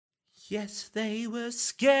Yes, they were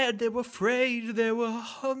scared, they were afraid, they were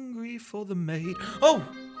hungry for the maid. Oh,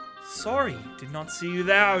 sorry, did not see you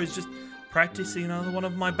there. I was just practicing another one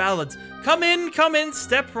of my ballads. Come in,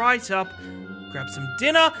 step right up. Grab some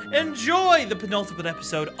dinner, enjoy the penultimate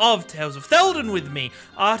episode of Tales of Theldan with me,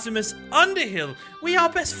 Artemis Underhill. We are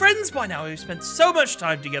best friends by now, we've spent so much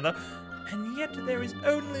time together, and yet there is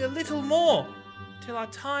only a little more till our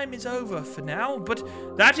time is over for now. But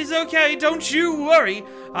that is okay, don't you worry.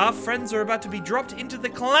 Our friends are about to be dropped into the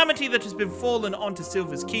calamity that has been fallen onto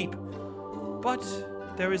Silver's Keep. But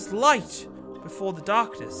there is light before the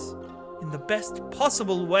darkness, in the best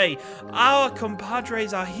possible way. Our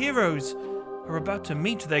compadres, our heroes, are about to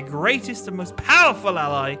meet their greatest and most powerful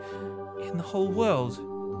ally in the whole world.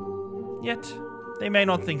 Yet, they may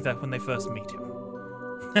not think that when they first meet him.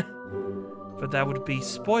 But that would be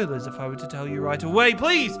spoilers if I were to tell you right away.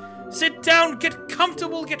 Please, sit down, get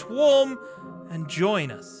comfortable, get warm, and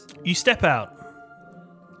join us. You step out.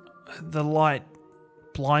 The light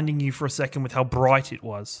blinding you for a second with how bright it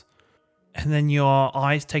was. And then your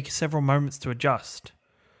eyes take several moments to adjust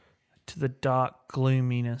to the dark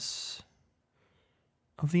gloominess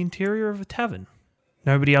of the interior of a tavern.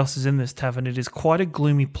 Nobody else is in this tavern. It is quite a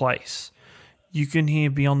gloomy place. You can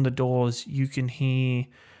hear beyond the doors, you can hear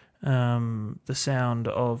the sound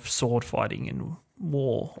of sword fighting and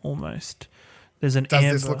war almost. There's an Does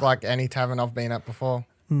this look like any tavern I've been at before?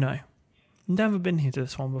 No. Never been here to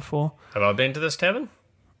this one before. Have I been to this tavern?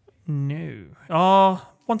 No. Oh,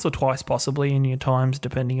 once or twice possibly in your times,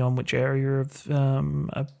 depending on which area of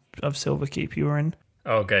Silverkeep you were in.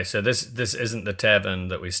 Okay, so this isn't the tavern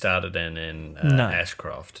that we started in No.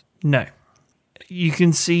 Ashcroft. No. You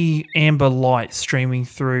can see amber light streaming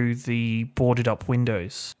through the boarded up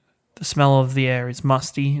windows. The smell of the air is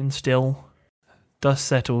musty and still. Dust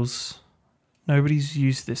settles. Nobody's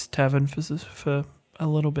used this tavern for a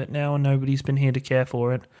little bit now, and nobody's been here to care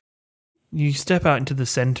for it. You step out into the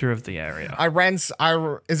center of the area.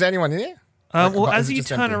 Is there anyone in here? Well, as you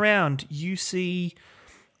turn around, you see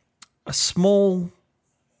a small,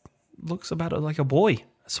 looks about like a boy.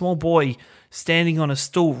 A small boy standing on a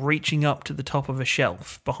stool, reaching up to the top of a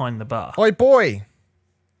shelf behind the bar. Oi, boy!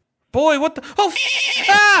 Boy, what the? Oh,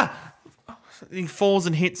 ah! He falls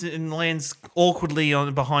and hits it and lands awkwardly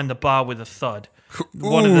behind the bar with a thud.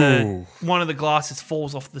 One of the glasses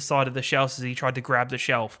falls off the side of the shelf as he tried to grab the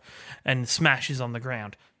shelf and smashes on the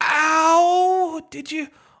ground. Ow! Did you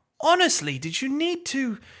need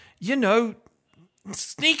to,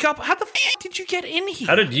 sneak up? How the f*** did you get in here?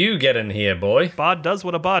 How did you get in here, boy? Bard does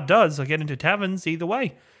what a bard does. I get into taverns either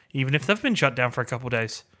way, even if they've been shut down for a couple of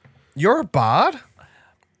days. You're a bard?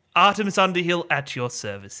 Artemis Underhill at your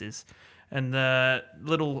services. And the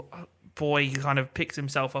little boy kind of picks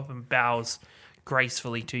himself up and bows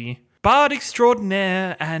gracefully to you. Bard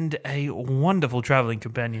extraordinaire and a wonderful travelling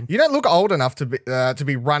companion. You don't look old enough to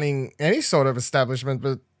be running any sort of establishment,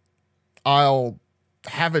 but I'll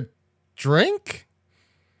have a drink?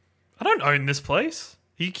 I don't own this place.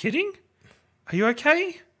 Are you kidding? Are you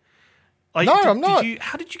okay? No, I'm not.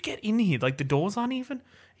 How did you get in here? Like, the doors aren't even?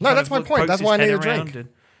 No, that's my point. That's why I need a drink.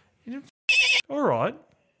 All right.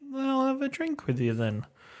 Well, I'll have a drink with you then.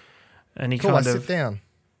 And he sit down.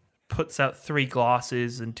 Puts out 3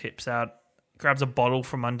 glasses and grabs a bottle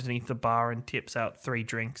from underneath the bar and tips out 3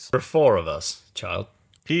 drinks. There are 4 of us, child.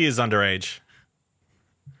 He is underage.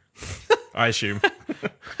 I assume.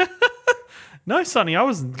 No, Sonny, I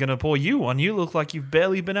wasn't going to pour you one. You look like you've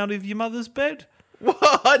barely been out of your mother's bed.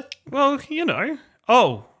 What? Well,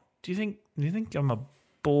 Oh, do you think I'm a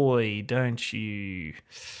boy, don't you?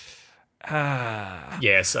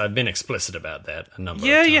 Yes, I've been explicit about that a number of times.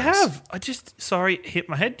 Yeah, you have. It hit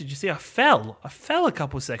my head. Did you see? I fell a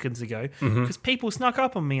couple of seconds ago because people snuck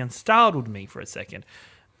up on me and startled me for a second.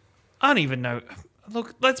 I don't even know.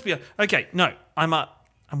 Look, let's be okay. No, I'm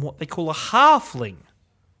what they call a halfling.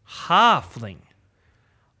 Halfling.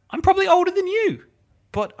 I'm probably older than you,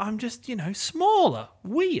 but I'm just smaller.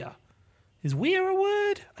 Weir. Is weir a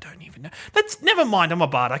word? I don't even know. Never mind. I'm a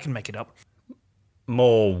bard. I can make it up.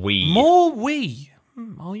 More wee.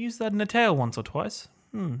 I'll use that in a tale once or twice.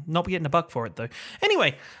 Not getting a buck for it, though.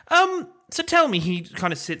 Anyway, so tell me, he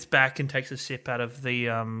kind of sits back and takes a sip out of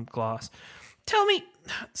the glass. Tell me,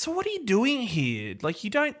 so what are you doing here? Like, you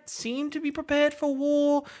don't seem to be prepared for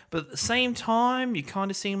war, but at the same time, you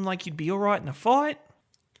kind of seem like you'd be all right in a fight.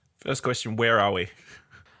 First question, where are we?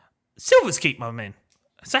 Silver's Keep, my man.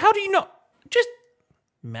 So how do you know? Just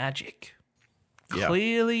magic. Yeah.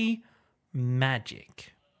 Clearly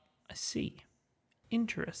magic. I see.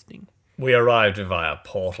 Interesting. We arrived via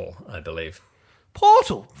portal, I believe.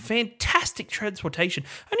 Portal, fantastic transportation.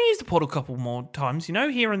 Only used the portal a couple more times,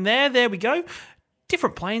 here and there. There we go.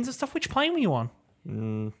 Different planes and stuff. Which plane were you on?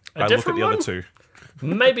 I look at the other two.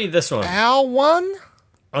 Maybe this one. Our one?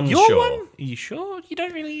 Unsure. Your one? Are you sure? You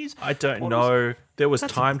don't really use... I don't portals? know. There was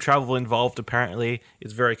time travel involved, apparently.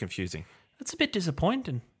 It's very confusing. That's a bit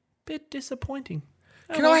disappointing.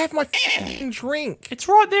 Can I have my f***ing drink? It's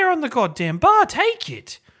right there on the goddamn bar. Take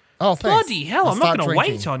it. Oh, thanks. Bloody hell, I'll I'm not start going to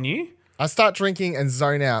drinking. wait on you. I start drinking and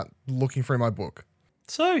zone out, looking through my book.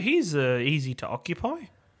 So he's easy to occupy.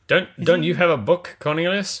 Don't you have a book,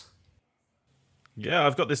 Cornelius? Yeah,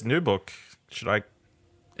 I've got this new book. Is I there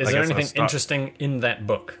guess I'll anything start- interesting in that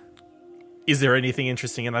book? Is there anything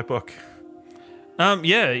interesting in that book?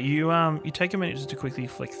 Yeah, you take a minute just to quickly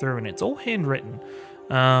flick through, and it's all handwritten.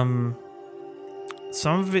 Some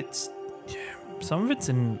of it's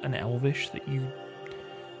in an Elvish that you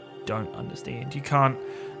don't understand. You can't.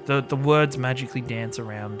 The words magically dance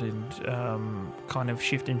around and kind of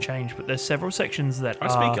shift and change. But there's several sections that I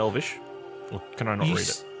speak Elvish. Or can I not read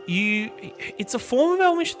it? It's a form of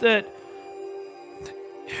Elvish that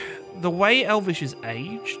the way Elvish is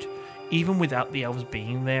aged, even without the elves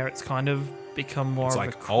being there, it's kind of become more It's of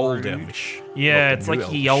like a old crude- Elvish. Yeah, not it's the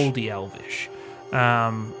like new the Elvish. oldie Elvish,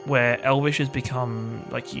 where Elvish has become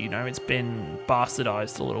it's been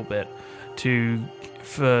bastardized a little bit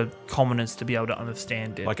for commoners to be able to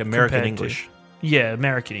understand it, Like American compared to- English. Yeah,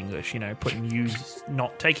 American English, putting U's,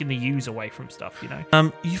 not taking the U's away from stuff,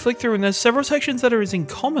 You flick through and there's several sections that are in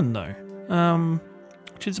common, though,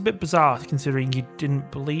 which is a bit bizarre considering you didn't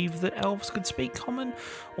believe that elves could speak common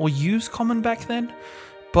or use common back then.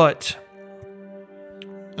 But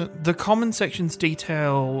the common sections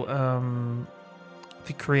detail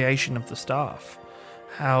the creation of the staff,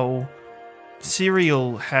 how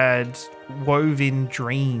Cyril had woven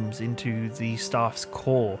dreams into the staff's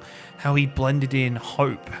core, how he blended in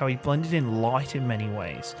hope, how he blended in light in many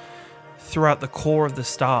ways throughout the core of the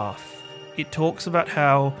staff. It talks about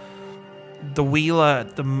how the wielder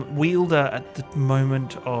at the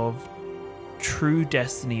moment of true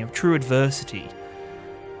destiny, of true adversity,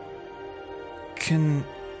 can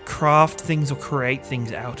craft things or create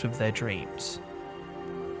things out of their dreams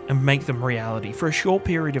and make them reality for a short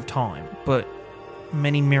period of time, but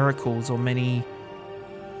many miracles or many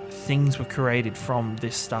things were created from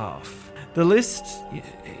this staff. The list,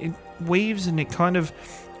 it weaves and it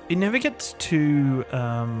never gets too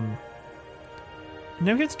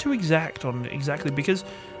exact on exactly, because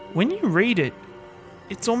when you read it,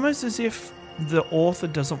 it's almost as if the author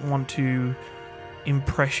doesn't want to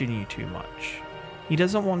impression you too much. He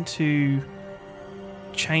doesn't want to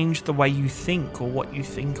change the way you think or what you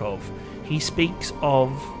think of. He speaks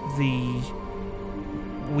of the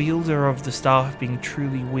wielder of the staff being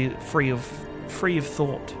truly free of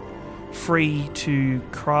thought, free to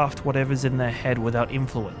craft whatever's in their head without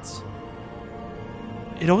influence.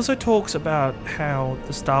 It also talks about how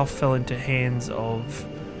the staff fell into hands of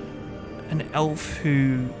an elf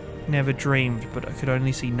who never dreamed but could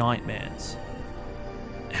only see nightmares.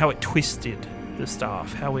 How it twisted the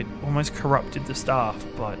staff, how it almost corrupted the staff,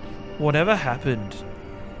 but whatever happened,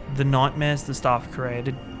 the nightmares the staff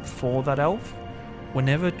created for that elf were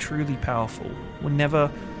never truly powerful, were never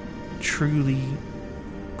truly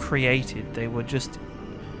created. They were just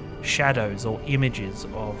shadows or images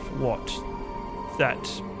of what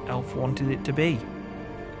that elf wanted it to be.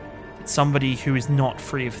 It's somebody who is not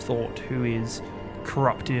free of thought, who is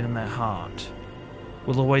corrupted in their heart,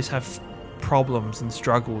 will always have problems and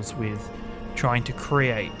struggles with trying to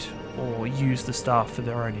create or use the staff for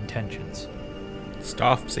their own intentions.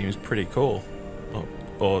 Staff seems pretty cool.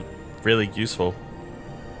 Or really useful.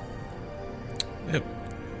 Yeah.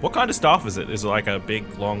 What kind of staff is it? Is it like a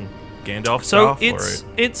big, long Gandalf So staff?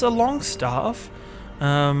 it's a long staff.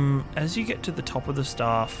 As you get to the top of the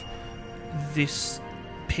staff, this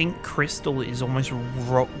pink crystal is almost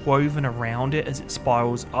woven around it as it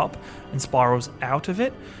spirals up and spirals out of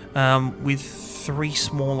it, with 3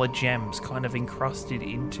 smaller gems kind of encrusted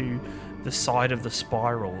into the side of the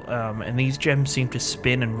spiral, and these gems seem to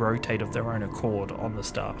spin and rotate of their own accord on the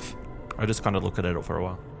staff. I just kind of look at it for a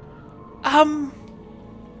while.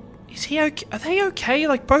 Is he okay? Are they okay?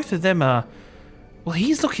 Like, both of them are... Well,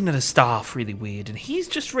 he's looking at a staff really weird, and he's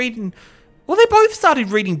just reading... Well, they both started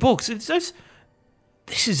reading books. This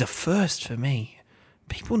is a first for me.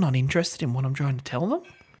 People not interested in what I'm trying to tell them?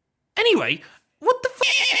 Anyway, what the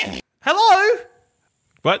f... Hello?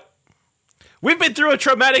 What? We've been through a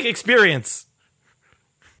traumatic experience.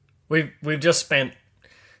 We've just spent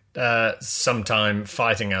some time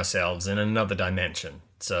fighting ourselves in another dimension,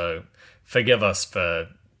 so forgive us for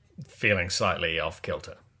feeling slightly off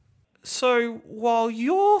kilter. So while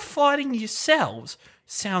you're fighting yourselves,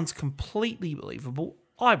 sounds completely believable.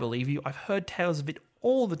 I believe you. I've heard tales of it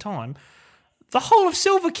all the time. The whole of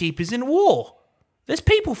Silverkeep is in war. There's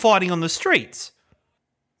people fighting on the streets.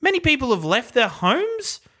 Many people have left their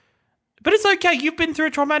homes. But it's okay. You've been through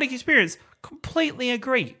a traumatic experience. Completely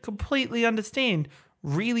agree. Completely understand.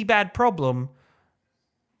 Really bad problem.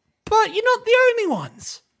 But you're not the only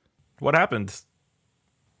ones. What happened?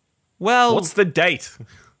 Well, What's the date?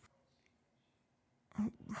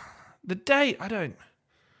 the date, I don't.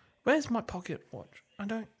 Where's my pocket watch? I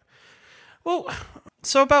don't. Well,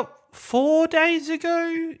 so about 4 days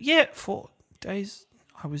ago. Yeah, 4 days.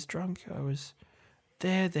 I was drunk. I was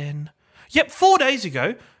there then. Yep, 4 days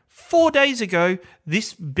ago. 4 days ago,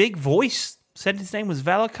 this big voice said his name was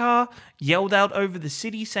Valakar, yelled out over the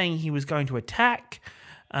city saying he was going to attack.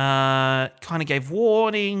 Kind of gave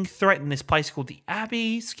warning, threatened this place called the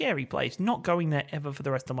Abbey. Scary place. Not going there ever for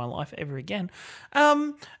the rest of my life ever again.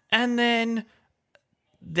 And then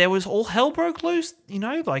there was all hell broke loose,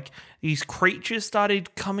 like these creatures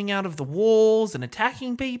started coming out of the walls and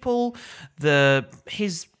attacking people.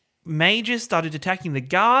 His mages started attacking the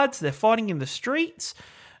guards. They're fighting in the streets.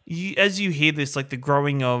 As you hear this, like the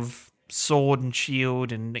growing of sword and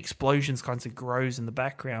shield and explosions kinds of grows in the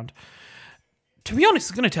background. To be honest,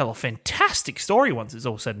 it's going to tell a fantastic story once it's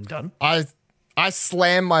all said and done. I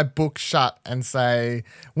slam my book shut and say,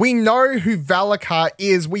 we know who Valakar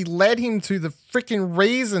is. We led him to the freaking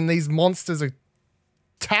reason these monsters are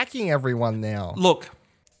attacking everyone now. Look,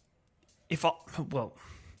 if I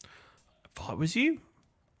was you,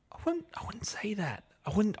 I wouldn't say that.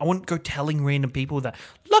 I wouldn't go telling random people that.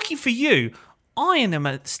 Lucky for you, I am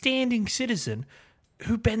a standing citizen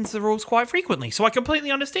who bends the rules quite frequently. So I completely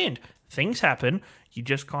understand. Things happen. You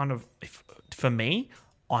just kind of, for me,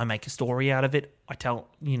 I make a story out of it. I tell,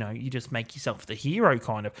 you just make yourself the hero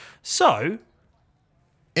kind of. So.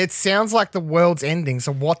 It sounds like the world's ending,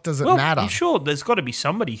 so what does it matter? I'm sure there's got to be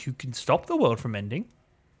somebody who can stop the world from ending.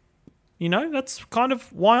 That's kind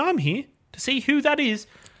of why I'm here, to see who that is,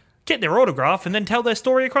 get their autograph, and then tell their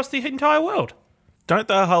story across the entire world. Don't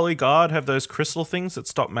the Holy God have those crystal things that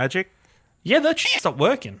stop magic? Yeah, that shit stopped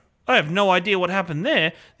working. I have no idea what happened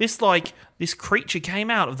there. This creature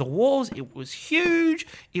came out of the walls. It was huge.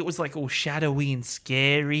 It was like all shadowy and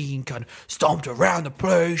scary and kind of stomped around the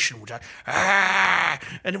place and was like, ah!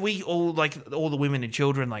 And we all, all the women and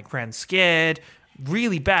children, ran scared.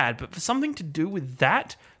 Really bad. But for something to do with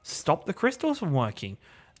that, stop the crystals from working.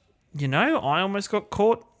 I almost got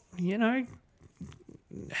caught,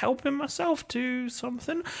 helping myself to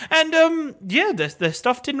something. And, the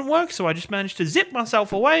stuff didn't work, so I just managed to zip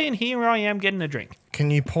myself away, and here I am getting a drink.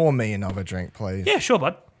 Can you pour me another drink, please? Yeah, sure,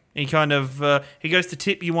 bud. He kind of, he goes to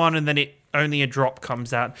tip you one, and then only a drop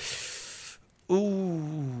comes out.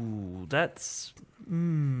 Ooh, that's,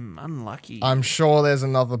 unlucky. I'm sure there's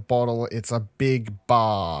another bottle. It's a big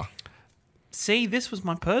bar. See, this was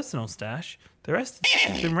my personal stash. The rest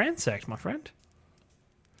has been ransacked, my friend.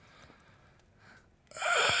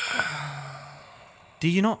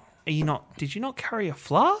 Did you not carry a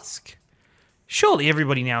flask? Surely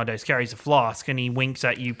everybody nowadays carries a flask, and he winks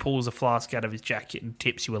at you, pulls a flask out of his jacket, and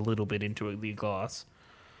tips you a little bit into the glass.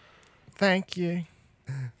 Thank you.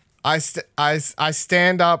 I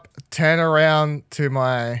stand up, turn around to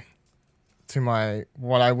my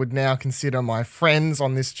what I would now consider my friends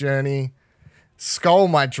on this journey, scull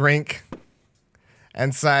my drink,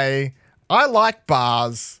 and say, I like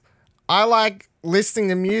bars. I like listening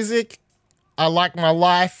to music. I like my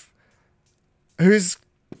life. Who's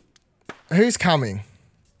coming?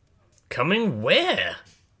 Coming where?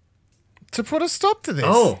 To put a stop to this.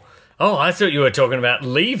 Oh, I thought you were talking about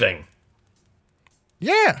leaving.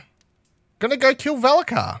 Yeah. Gonna go kill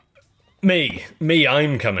Valakar. Me,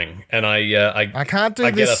 I'm coming, and I can't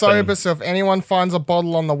do this sober, so if anyone finds a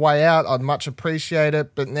bottle on the way out, I'd much appreciate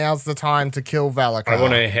it, but now's the time to kill Valakar. I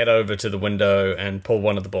want to head over to the window and pull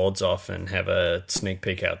one of the boards off and have a sneak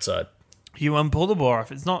peek outside. You unpull the board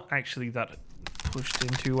off. It's not actually that pushed in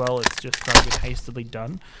too well. It's just kind of been hastily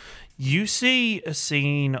done. You see a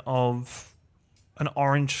scene of an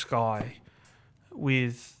orange sky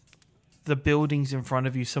with the buildings in front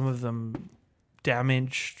of you, some of them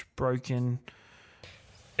damaged, broken.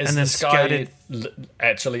 Is the sky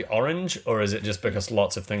actually orange, or is it just because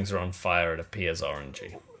lots of things are on fire it appears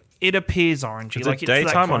orangey? It appears orangey. Is it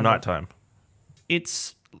daytime or nighttime?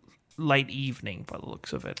 It's late evening by the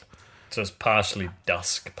looks of it. So it's partially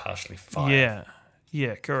dusk, partially fire.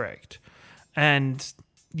 Yeah, correct. And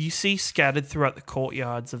you see scattered throughout the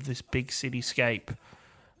courtyards of this big cityscape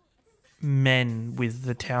men with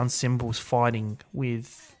the town symbols fighting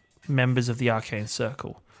with members of the Arcane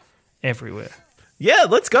Circle. everywhere. Yeah,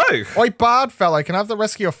 let's go. Oi, bard fellow, can I have the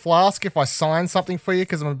rest of your flask if I sign something for you?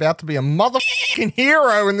 Because I'm about to be a motherfucking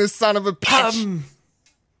hero in this son of a bitch.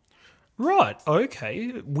 Right,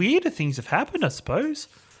 okay. Weirder things have happened, I suppose.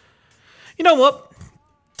 You know what?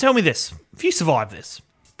 Tell me this. If you survive this,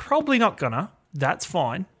 probably not gonna. That's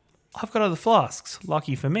fine. I've got other flasks.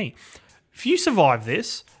 Lucky for me. If you survive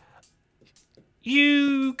this,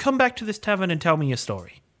 you come back to this tavern and tell me your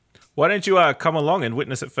story. Why don't you come along and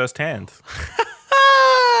witness it firsthand?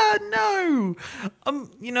 No.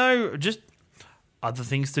 Just other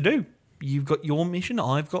things to do. You've got your mission,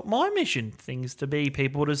 I've got my mission. Things to be,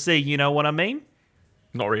 people to see, you know what I mean?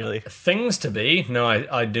 Not really. Things to be? No,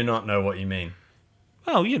 I do not know what you mean.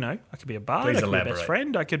 Well, I could be a bard, Please I could be a elaborate. best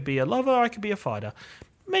friend, I could be a lover, I could be a fighter.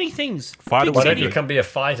 Many things. Fighter, Why what don't do you come be a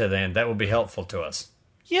fighter then? That would be helpful to us.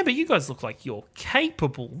 Yeah, but you guys look like you're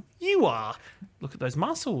capable. You are. Look at those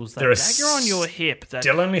muscles, that There are dagger on your hip.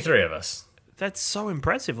 Still only 3 of us. That's so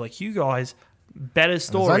impressive. Like, you guys, better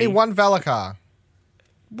story. There's only one Velikar.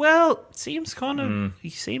 Well, seems kind of. He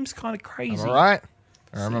seems kind of crazy. Am I right?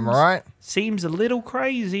 Am I right? Seems a little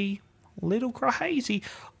crazy.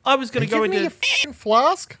 I was going to go Give me into. your f***ing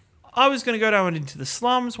flask. I was going to go down into the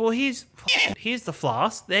slums. Well, here's the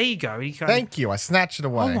flask. There you go. Thank you. I snatched it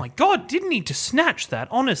away. Oh my god! Didn't need to snatch that,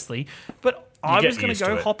 honestly. But I get was going used to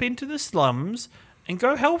to go it. hop into the slums and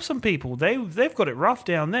go help some people. They've got it rough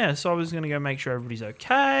down there. So I was going to go make sure everybody's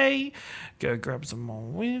okay. Go grab some more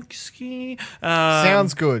whiskey.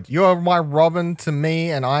 Sounds good. You're my Robin to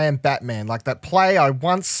me, and I am Batman. Like that play I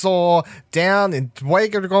once saw down in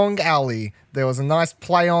Dwagagong Alley. There was a nice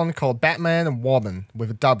play on called Batman and Wobbin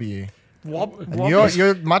with a W. And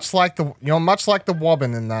you're much like the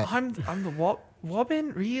Wobbin in that. I'm the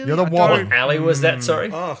Wobbin. Really? You're the I Wobbin. don't- What alley was that, sorry?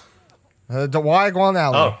 The Dwagagong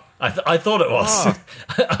Alley. Oh, I thought it was.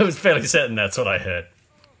 I was fairly certain that's what I heard.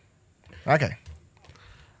 Okay.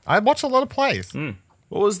 I watch a lot of plays.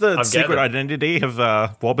 What was the I've secret gathered. identity of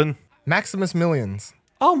Wobbin? Maximus Millions.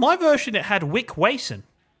 Oh, my version it had Wick Wason.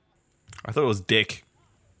 I thought it was Dick.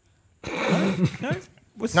 No.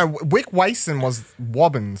 No, Wick Wason was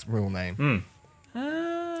Wobbin's real name.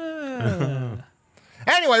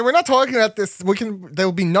 Anyway, we're not talking about this. There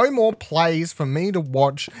will be no more plays for me to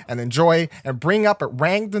watch and enjoy and bring up at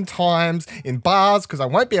random times in bars because I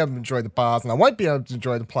won't be able to enjoy the bars and I won't be able to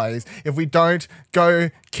enjoy the plays if we don't go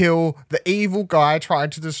kill the evil guy trying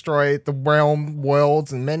to destroy the realm,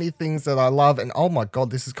 worlds, and many things that I love. And oh my god,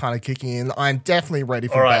 this is kind of kicking in. I'm definitely ready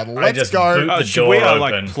for All right, battle. I Let's just go. boot- The Should we door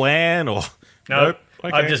like open. plan or Nope.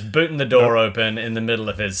 Okay. I'm just booting the door open in the middle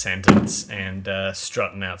of his sentence and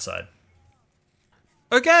strutting outside.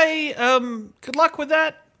 Okay. Good luck with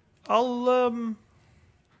that. I'll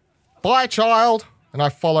Bye, child. And I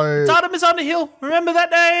follow. Artemis Underhill. Remember that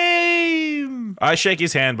name. I shake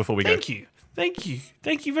his hand before we Thank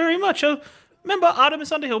you very much. Remember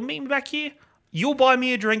Artemis Underhill. Meet me back here. You'll buy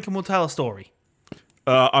me a drink and we'll tell a story.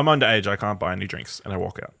 go. I'm underage. I can't buy any drinks, and I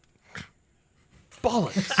walk out.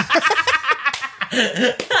 Bollocks.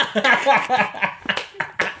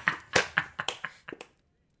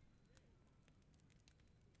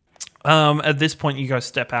 At this point, you guys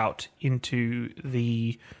step out into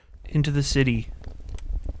the city.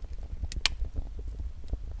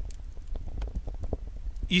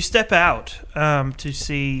 You step out to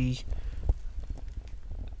see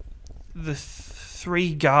the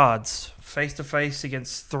three guards face to face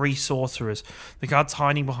against three sorcerers. The guards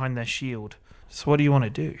hiding behind their shield. So what do you want to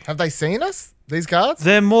do? Have they seen us? These guards?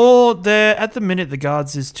 They're at the minute the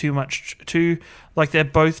guards is they're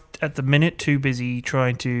both at the minute too busy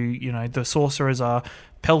trying to, the sorcerers are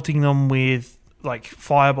pelting them with like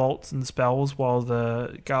firebolts and spells while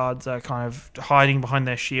the guards are kind of hiding behind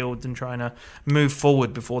their shields and trying to move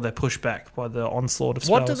forward before they're pushed back by the onslaught of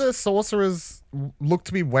spells. What do the sorcerers look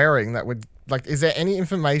to be wearing that would, like, is there any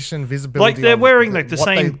information, visibility? Like they're on wearing like the what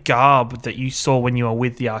same they- garb that you saw when you were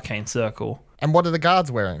with the Arcane Circle. And what are the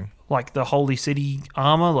guards wearing? Like the Holy City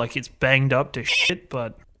armor, like it's banged up to shit,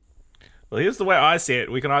 but Well, here's the way I see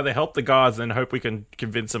it. We can either help the guards and hope we can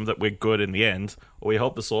convince them that we're good in the end, or we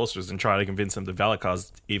help the sorcerers and try to convince them that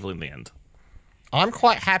Valakar's evil in the end. I'm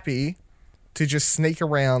quite happy to just sneak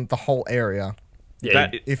around the whole area.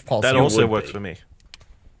 Yeah, if possible. That also would works be. for me.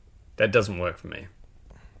 that doesn't work for me.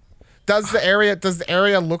 Does the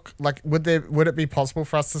area look like would it be possible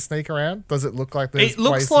for us to sneak around? Does it look like there's it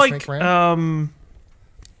looks ways to like sneak around?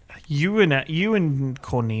 you and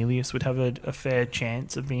Cornelius would have a fair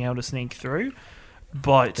chance of being able to sneak through,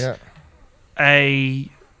 but Yeah. a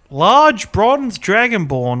large bronze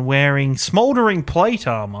dragonborn wearing smoldering plate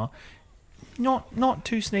armor, not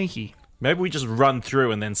too sneaky. Maybe we just run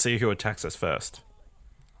through and then see who attacks us first.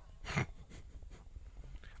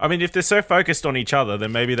 I mean, if they're so focused on each other,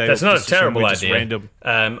 then maybe they. That's not a just assume terrible we're just idea. Random,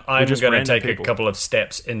 I'm going to take people. a couple of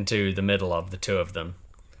steps into the middle of the two of them.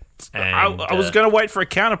 And, I was going to wait for a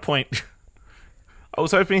counterpoint. I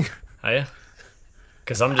was hoping. Are you?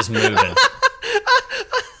 Because I'm just moving.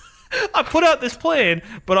 I put out this plan,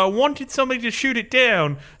 but I wanted somebody to shoot it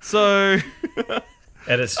down, so...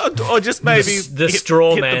 And it's Or just maybe... the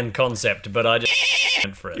straw man concept, but I just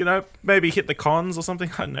went for it. You know, maybe hit the cons or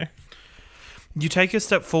something. I don't know. You take a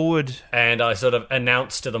step forward. And I sort of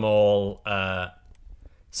announce to them all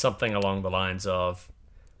something along the lines of,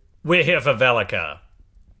 "We're here for Velika."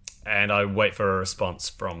 And I wait for a response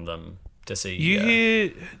from them to see... You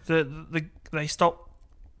hear they stop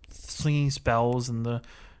slinging spells, and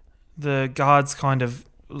the guards kind of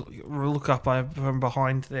look up from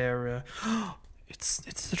behind their...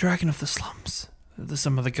 It's the dragon of the slums.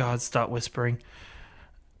 Some of the guards start whispering.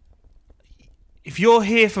 If you're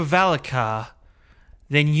here for Valakar,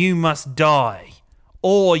 then you must die,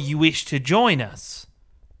 or you wish to join us.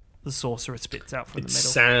 The sorcerer spits out from the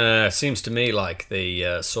middle. Seems to me like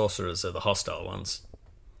the sorcerers are the hostile ones.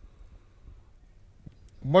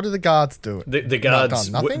 What do the guards do? The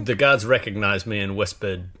guards, the guards recognized me and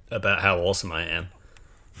whispered about how awesome I am.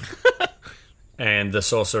 And the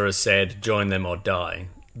sorcerer said, "Join them or die,"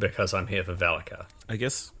 because I'm here for Valakar. I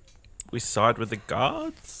guess we side with the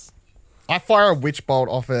guards. I fire a witch bolt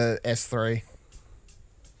off a S3.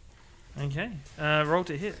 Okay, roll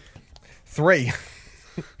to hit. 3.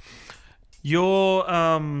 Your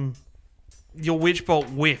witch bolt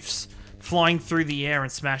whiffs, flying through the air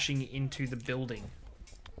and smashing into the building.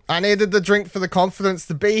 I needed the drink for the confidence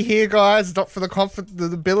to be here, guys, not for the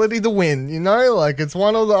ability to win. You know, like it's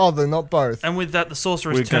one or the other, not both. And with that, the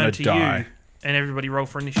sorceress We're gonna turned to die. you, and everybody roll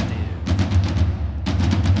for initiative.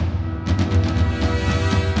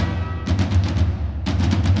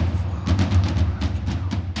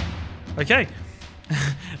 Okay.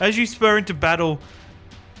 As you spur into battle,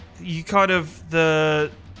 you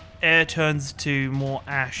the air turns to more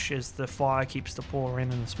ash as the fire keeps to pour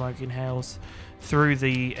in and the smoke inhales through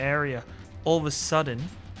the area. All of a sudden,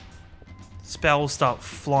 spells start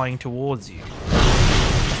flying towards you.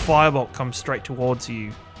 A firebolt comes straight towards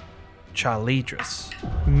you, Charlidris,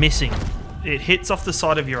 missing. It hits off the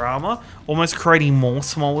side of your armor, almost creating more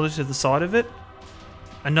smolder to the side of it.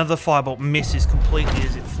 Another firebolt misses completely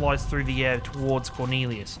as it flies through the air towards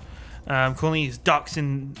Cornelius. Cornelius ducks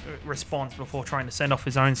in response before trying to send off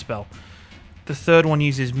his own spell. The third one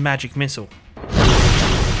uses magic missile,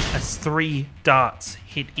 as 3 darts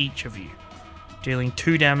hit each of you, dealing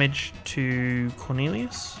 2 damage to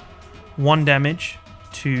Cornelius, 1 damage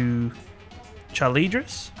to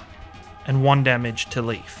Charlidris, and 1 damage to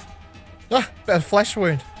Leaf. A flesh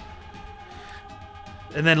wound.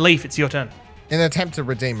 And then Leaf, it's your turn. In an attempt to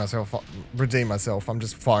redeem myself, I'm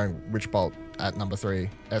just firing witch bolt at number 3,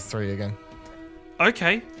 S3 again.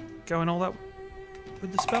 Okay, going all that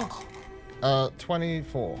with the spells.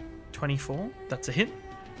 24. 24, that's a hit.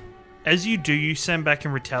 As you do, you send back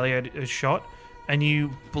and retaliate a shot, and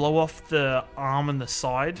you blow off the arm and the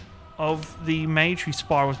side of the mage, who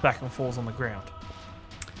spirals back and falls on the ground.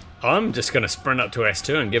 I'm just going to sprint up to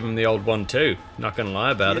S2 and give him the old 1-2. Not going to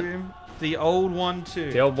lie about it. The old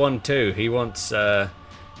 1-2. The old 1-2. He wants... I'm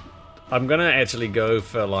going to actually go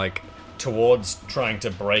for, like, towards trying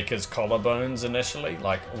to break his collarbones initially.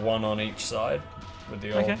 Like, 1 on each side with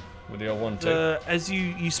the old, with the old 1-2. As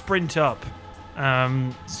you sprint up,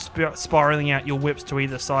 spiraling out your whips to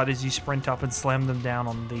either side as you sprint up and slam them down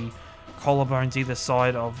on the collarbones either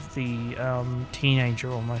side of the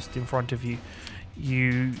teenager almost in front of you.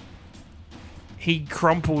 He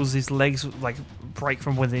crumples, his legs like break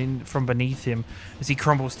from beneath him as he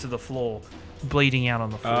crumbles to the floor, bleeding out on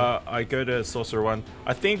the floor. I go to Sorcerer 1.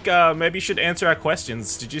 I think maybe you should answer our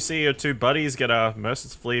questions. Did you see your 2 buddies get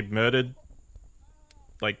mercilessly murdered?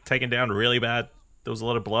 Like, taken down really bad? There was a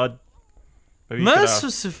lot of blood. Maybe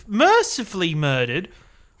Mercifully murdered?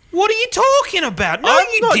 What are you talking about? No, I'm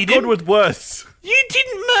you not didn't. good with words. You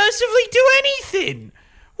didn't mercifully do anything.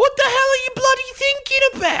 What the hell are you bloody thinking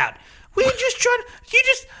about? We're just trying. You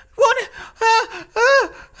just want.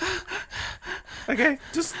 Okay,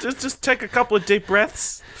 just take a couple of deep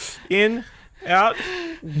breaths. In, out.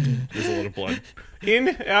 There's a lot of blood. In,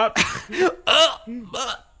 out. A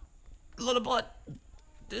lot of blood.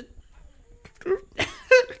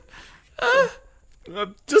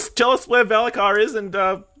 Just tell us where Valakar is, and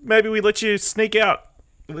maybe we let you sneak out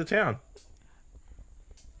of the town.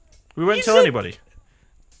 We won't tell anybody.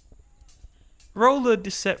 Roll a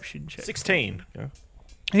deception check. 16. Yeah.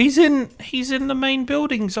 He's in the main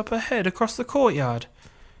buildings up ahead, across the courtyard.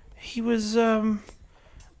 He was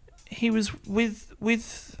he was with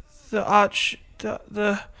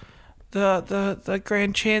the the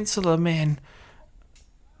Grand Chancellor man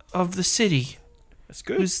of the city. That's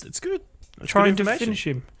good. It's good. That's Trying good to information. finish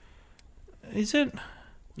him. Is it?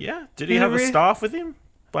 Yeah. Did he Yeah, have a really? staff with him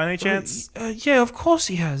by any chance? Yeah, of course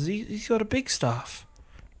he has. He's got a big staff.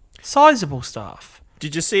 Sizable staff.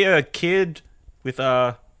 Did you see a kid with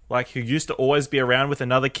like who used to always be around with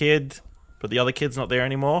another kid, but the other kid's not there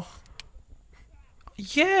anymore?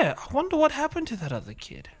 Yeah, I wonder what happened to that other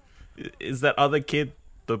kid. Is that other kid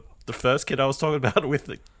the first kid I was talking about with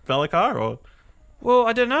the Velikar, or? Well,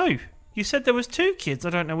 I don't know. You said there was 2 kids. I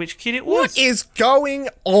don't know which kid it was. What is going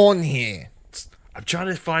on here? I'm trying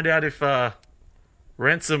to find out if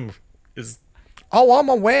Ransom is. Oh, I'm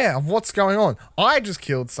aware of what's going on. I just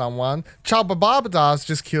killed someone. Chubba Barbadar's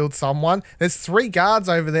just killed someone. There's 3 guards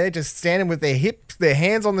over there just standing with their hips, their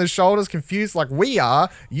hands on their shoulders, confused like we are.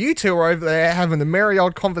 You 2 are over there having a merry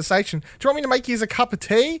old conversation. Do you want me to make you a cup of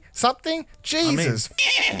tea? Something? Jesus.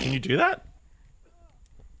 Can you do that?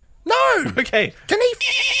 No! Okay. Can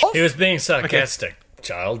he off? He was being sarcastic,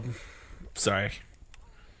 child. Sorry.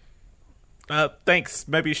 Thanks.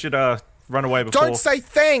 Maybe you should run away before. Don't say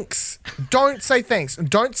thanks. Don't say thanks.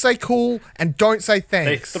 Don't say cool and don't say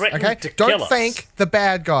thanks. They threatened okay? to Don't kill us. thank the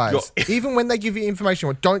bad guys. Even when they give you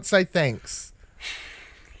information, don't say thanks.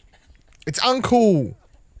 It's uncool.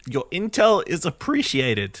 Your intel is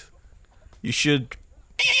appreciated. You should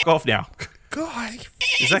f*** off now. God,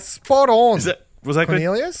 Is that spot on. was that good?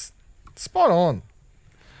 Cornelius? Spot on.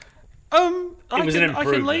 I was an can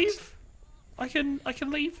improvement. leave. I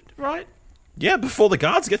can leave, right? Yeah, before the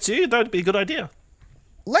guards get to you, that'd be a good idea.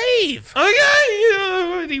 Leave.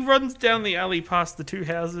 Okay. He runs down the alley past the 2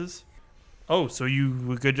 houses. Oh, so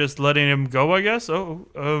you could just letting him go, I guess? Oh,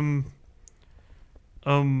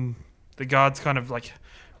 the guards kind of like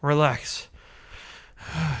relax.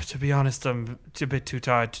 To be honest, I'm a bit too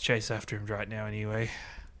tired to chase after him right now anyway.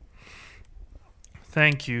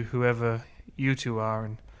 Thank you, whoever you 2 are,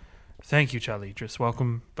 and thank you, Charlie. Just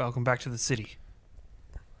welcome back to the city.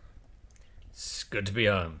 It's good to be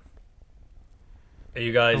home. Are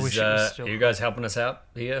you I guys wish it was still- are you guys helping us out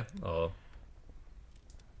here? Or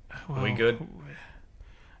are we Well, good?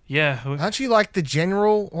 Yeah. Aren't you like the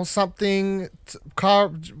general or something?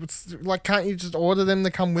 Like, can't you just order them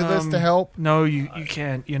to come with us to help? No, you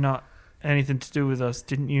can't. You're not anything to do with us,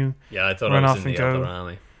 didn't you? Yeah, I thought Run I off was in and the go. other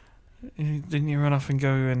army. Didn't you run off and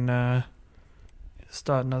go and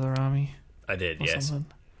start another army I did, or yes. something?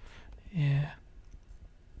 Yeah.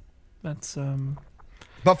 That's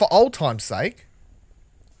But for old time's sake,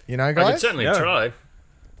 you know, I guys. could certainly Yeah. try.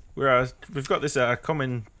 We've got this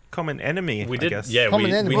common enemy. We I did, guess. yeah.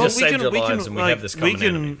 Common We enemy. just saved your lives, and we have this common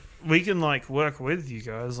enemy. we can like work with you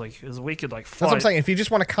guys, like as we could like fight. That's what I'm saying. If you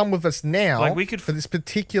just want to come with us now, Like, we could for this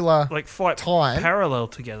particular, like fight time. parallel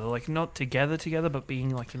together, like not together, but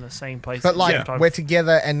being like in the same place. but at the like same time. we're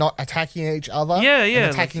together and not attacking each other. yeah,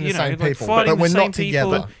 and attacking like, the same like people, fighting but we're the same not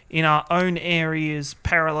people together. in our own areas,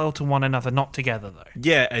 parallel to one another, not together though.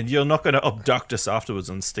 Yeah, and you're not going to abduct us afterwards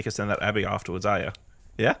and stick us in that abbey afterwards, are you?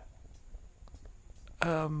 Yeah?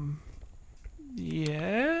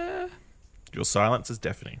 Yeah. Your silence is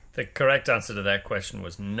deafening. The correct answer to that question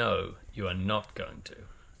was no, you are not going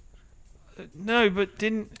to. No, but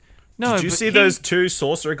didn't. No, Did you but see he- those 2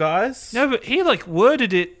 sorcerer guys? No, but he like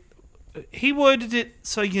worded it. He worded it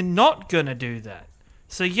so you're not gonna do that.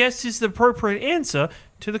 So yes is the appropriate answer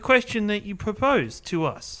to the question that you proposed to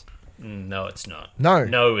us. No, it's not. No.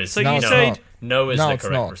 No is So No, you it's said not. no is No, the it's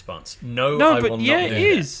correct not. response. No, no, I but will yeah, not do it that.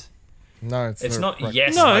 is. No, It's the not correct-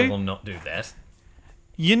 yes, No. I will not do that.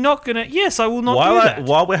 You're not gonna. Yes, I will not while do that.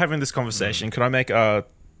 while we're having this conversation, can I make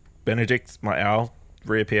Benedict, my owl,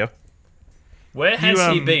 reappear? Where has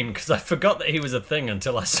he um, been? Because I forgot that he was a thing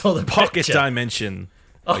until I saw the Pocket picture. dimension.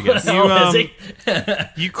 Oh, guess. oh, has he?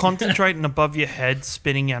 You concentrate, and above your head,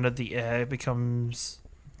 spinning out of the air, becomes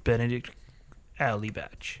Benedict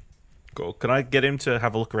Alleybatch. Cool. Can I get him to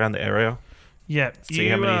have a look around the area? Yeah, See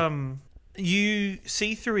how many- you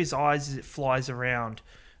see through his eyes as it flies around,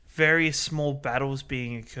 various small battles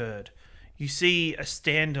being occurred. You see a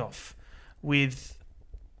standoff with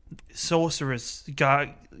sorcerers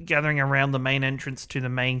gathering around the main entrance to the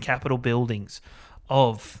main capital buildings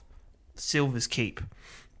of Silver's Keep.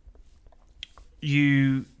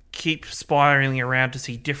 You keep spiraling around to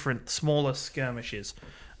see different smaller skirmishes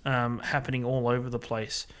happening all over the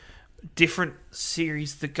place. Different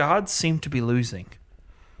series. The guards seem to be losing.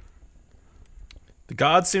 The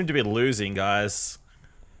guards seem to be losing, guys.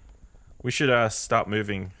 We should start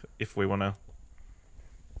moving if we want to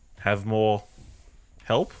have more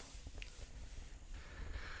help.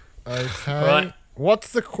 Okay. Right.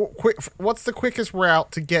 What's the quickest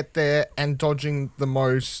route to get there and dodging the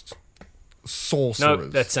most sorcerers? No,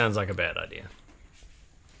 that sounds like a bad idea.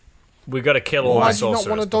 We got to kill all Why the do you sorcerers.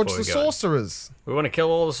 not want to dodge before the we go. sorcerers? We want to kill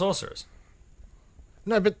all the sorcerers.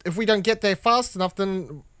 No, but if we don't get there fast enough,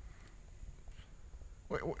 then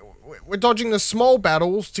we're dodging the small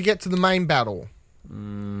battles to get to the main battle.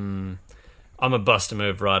 I'm a bust to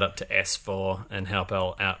move right up to S4 and help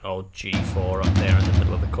out old G4 up there in the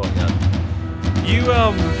middle of the courtyard. You,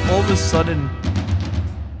 all of a sudden,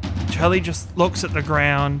 Charlie just looks at the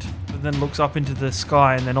ground, and then looks up into the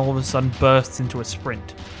sky, and then all of a sudden bursts into a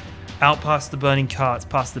sprint. Out past the burning carts,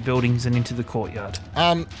 past the buildings, and into the courtyard.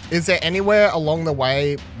 Is there anywhere along the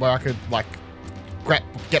way where I could, like,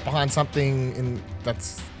 get behind something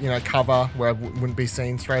that's, cover where I wouldn't be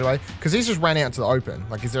seen straight away? Because he's just ran out into the open.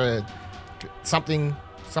 Like, is there something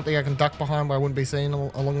I can duck behind where I wouldn't be seen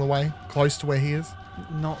along the way, close to where he is?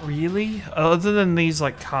 Not really. Other than these,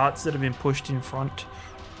 like, carts that have been pushed in front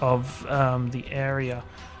of the area,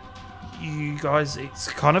 you guys, it's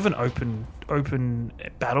kind of an open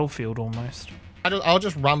battlefield almost. I'll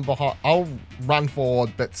just run behind. I'll run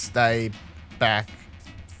forward, but stay back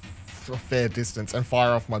for a fair distance and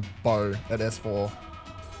fire off my bow at S4.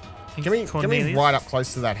 Get me right up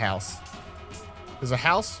close to that house. There's a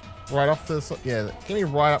house right off the... Yeah, get me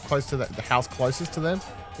right up close to the house closest to them.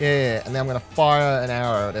 Yeah, and then I'm going to fire an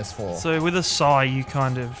arrow at S4. So with a sigh,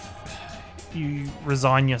 you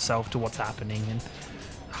resign yourself to what's happening and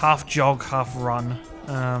half jog, half run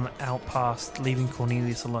out past, leaving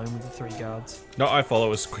Cornelius alone with the 3 guards. No, I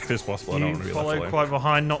follow as quickly as possible. I don't want to be left follow alone. quite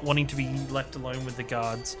behind, not wanting to be left alone with the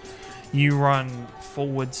guards. You run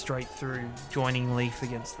forward straight through, joining Leaf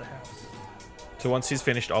against the house. So once he's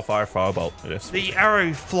finished, I'll fire a firebolt at us. The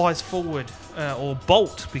arrow flies forward, or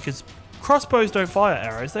bolt, because crossbows don't fire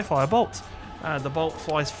arrows, they fire bolts. The bolt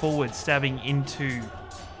flies forward, stabbing into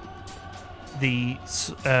the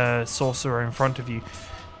sorcerer in front of you.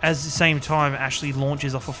 At the same time, Ashley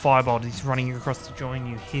launches off a firebolt. He's running across to join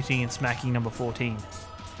you, hitting and smacking number 14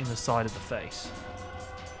 in the side of the face.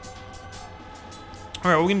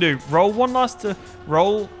 Alright, what we're going to do, roll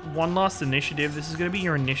one last initiative. This is going to be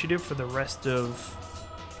your initiative for the rest of...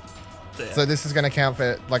 So this is going to count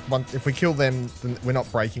for, like, if we kill them, then we're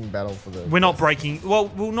not breaking battle for the... We're not breaking... Well,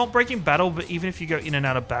 we're not breaking battle, but even if you go in and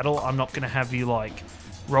out of battle, I'm not going to have you, like,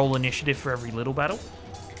 roll initiative for every little battle.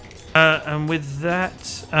 And with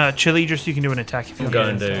that, Chili, just you can do an attack if you I'm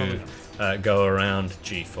want going to go around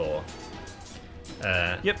G4.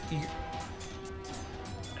 Yep.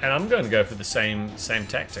 And I'm going to go for the same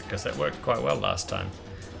tactic because that worked quite well last time.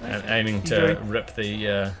 And aiming to rip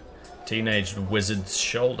the teenage wizard's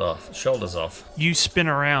shoulders off. You spin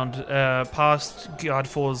around past Guard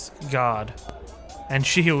 4's guard and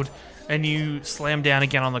shield, and you slam down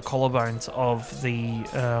again on the collarbones of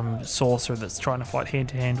the sorcerer that's trying to fight hand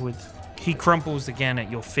to hand with. He crumples again at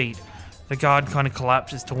your feet. The guard kind of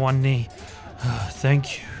collapses to one knee.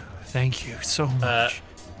 Thank you so much.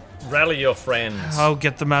 Rally your friends. I'll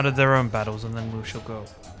get them out of their own battles, and then we shall go.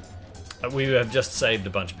 We have just saved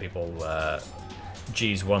a bunch of people.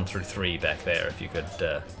 Gs 1 through 3 back there. If you could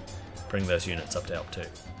bring those units up to help too.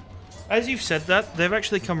 As you've said that, they've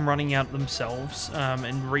actually come running out themselves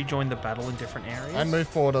and rejoined the battle in different areas. I move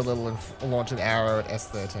forward a little and launch an arrow at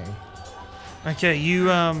S13. Okay, you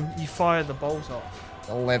fire the bolt off.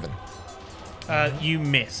 11. You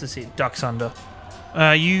miss as it ducks under.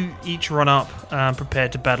 You each run up,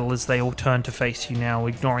 prepared to battle as they all turn to face you now,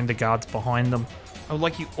 ignoring the guards behind them. I would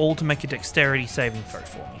like you all to make a dexterity saving throw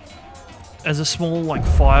for me. As a small,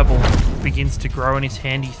 fireball begins to grow in his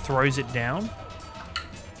hand, he throws it down.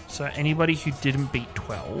 So anybody who didn't beat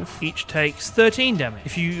 12 each takes 13 damage.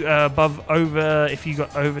 If you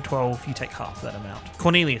got over 12, you take half that amount.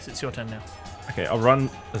 Cornelius, it's your turn now. Okay, I'll run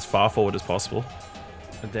as far forward as possible.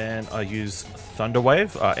 And then I use Thunder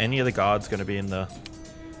Wave. Are any of the guards going to be in the...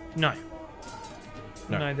 No,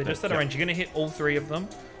 they're just at a range. You're going to hit all 3 of them.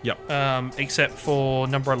 Yep. Except for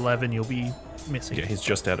number 11, you'll be missing. Yeah, he's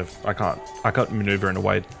just out of... I can't maneuver in a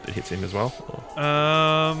way that hits him as well?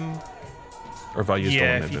 Or if I use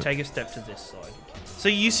yeah, if you take a step to this side. So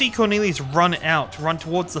you see Cornelius run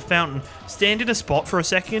towards the fountain, stand in a spot for a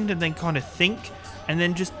second, and then kind of think, and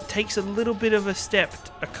then just takes a little bit of a step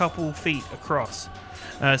a couple feet across.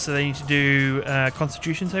 So they need to do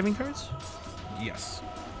Constitution saving throws? Yes.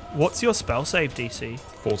 What's your spell save DC?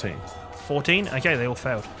 14. 14? Okay, they all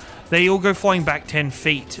failed. They all go flying back 10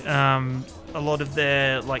 feet. A lot of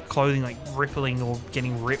their clothing rippling or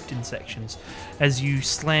getting ripped in sections as you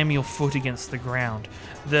slam your foot against the ground.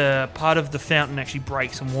 The part of the fountain actually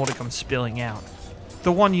breaks and water comes spilling out.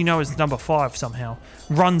 the one you know is number 5 somehow,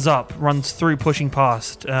 runs up, runs through, pushing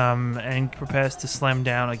past, and prepares to slam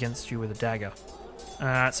down against you with a dagger.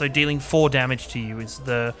 So dealing 4 damage to you as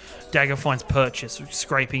the dagger finds purchase,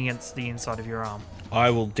 scraping against the inside of your arm. I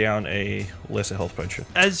will down a lesser health potion.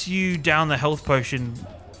 As you down the health potion,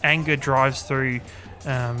 anger drives through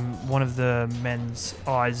one of the men's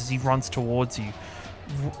eyes as he runs towards you,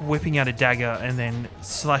 whipping out a dagger and then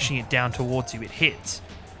slashing it down towards you. It hits,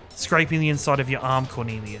 scraping the inside of your arm,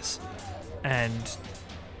 Cornelius, and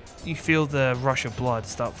you feel the rush of blood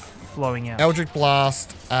start flowing out. Eldritch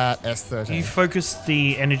Blast at S13. You focus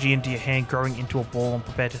the energy into your hand, growing into a ball, and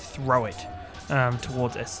prepare to throw it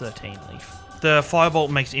towards S13 Leaf. The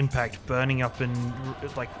firebolt makes impact, burning up and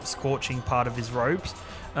like scorching part of his robes,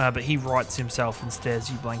 but he rights himself and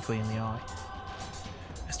stares you blankly in the eye.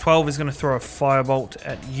 S12 is going to throw a firebolt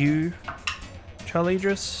at you,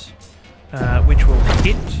 Charlidris, which will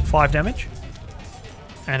hit 5 damage.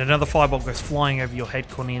 And another firebolt goes flying over your head,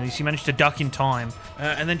 Cornelius. You manage to duck in time.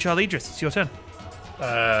 And then Charlidris, it's your turn.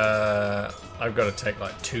 I've got to take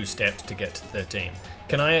like 2 steps to get to 13.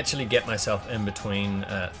 Can I actually get myself in between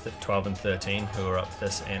 12 and 13, who are up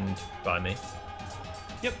this end by me?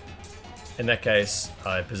 Yep. In that case,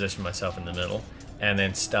 I position myself in the middle and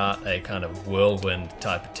then start a kind of whirlwind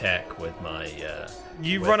type attack with my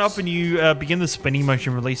You whips. run up and you begin the spinning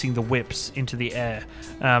motion, releasing the whips into the air.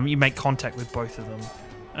 You make contact with both of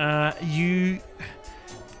them. You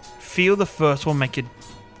feel the first one make a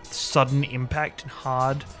sudden impact and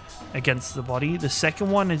hard against the body. The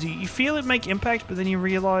second one is you feel it make impact, but then you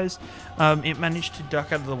realise it managed to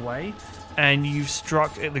duck out of the way, and you've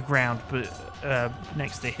struck at the ground, but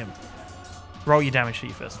next to him. Roll your damage for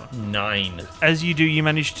your first one. 9. As you do,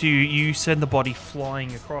 you send the body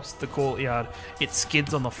flying across the courtyard. It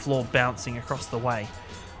skids on the floor, bouncing across the way.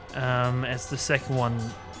 As the second one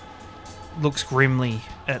looks grimly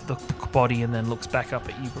at the body and then looks back up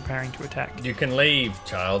at you, preparing to attack. You can leave,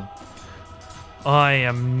 child. I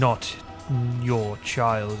am not your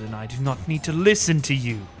child, and I do not need to listen to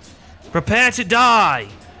you. Prepare to die!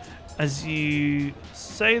 As you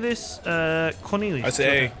say this, Cornelius. I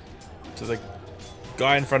say to the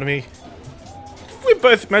guy in front of me, we're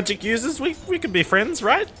both magic users. We could be friends,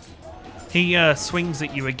 right? He swings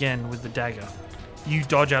at you again with the dagger. You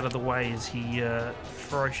dodge out of the way as he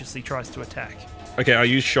ferociously tries to attack. Okay, I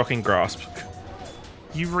use Shocking Grasp.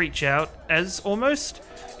 You reach out as almost...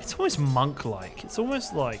 It's almost monk-like. It's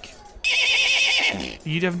almost like...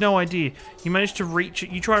 You'd have no idea. You manage to reach...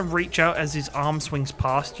 You try and reach out as his arm swings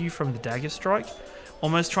past you from the dagger strike.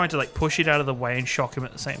 Almost trying to like push it out of the way and shock him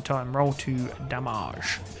at the same time. Roll 2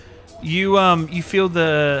 damage. You feel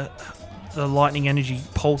the lightning energy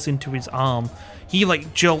pulse into his arm. He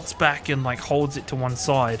like jolts back and like holds it to one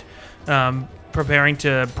side, preparing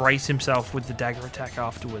to brace himself with the dagger attack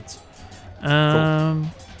afterwards.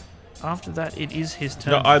 After that, it is his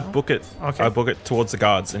turn. No, I book it. Okay. I book it towards the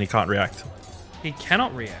guards, and he can't react. He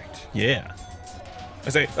cannot react. Yeah. I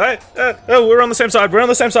say, hey, oh, we're on the same side. We're on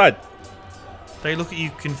the same side. They look at you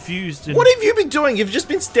confused. And What have you been doing? You've just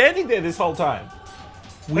been standing there this whole time.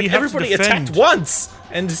 we Like, have everybody to defend. attacked once,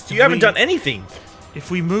 and you haven't done anything. If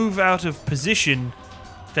we move out of position,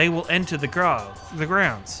 they will enter the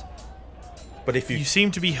grounds. But if You seem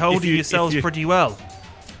to be holding if yourselves you- pretty well.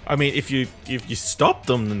 I mean, if you stop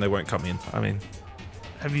them, then they won't come in.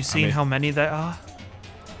 Have you seen mean- how many there are?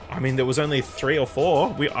 There was only 3 or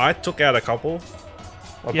 4. I took out a couple.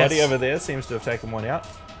 My Yes. buddy over there seems to have taken one out.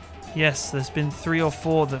 Yes, there's been 3 or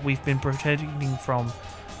 4 that we've been protecting from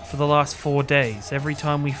for the last 4 days. Every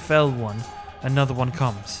time we fell one, another one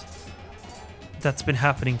comes. That's been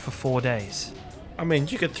happening for 4 days.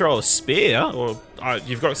 You could throw a spear, or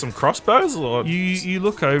you've got some crossbows, or You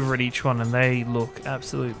look over at each one and they look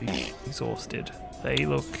absolutely exhausted. They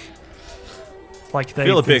look like I they've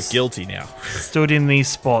feel a been bit guilty now. stood in these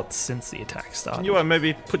spots since the attack started. Can you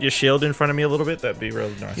maybe put your shield in front of me a little bit? That'd be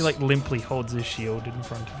really nice. He like limply holds his shield in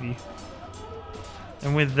front of you.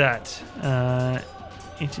 And with that,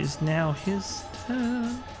 it is now his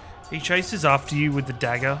turn. He chases after you with the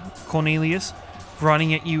dagger, Cornelius,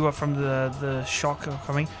 running at you from the shock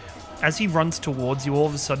coming. As he runs towards you, all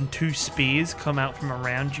of a sudden 2 spears come out from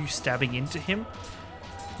around you, stabbing into him.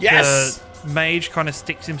 Yes! The mage kind of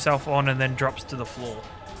sticks himself on and then drops to the floor,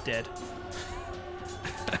 dead.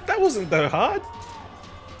 That wasn't that hard.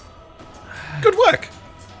 Good work.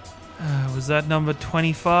 Was that number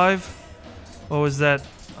 25? Or was that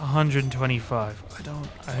 125? I don't...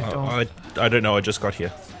 I don't know. I just got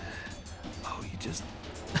here. Oh, you just...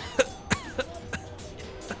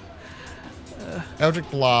 Eldritch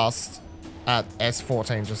Blast at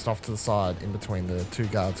S14 just off to the side in between the two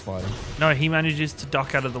guards fighting. No, he manages to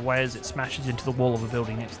duck out of the way as it smashes into the wall of a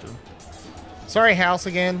building next to him. Sorry, House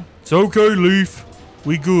again. It's okay, Leaf.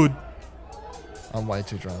 We good. I'm way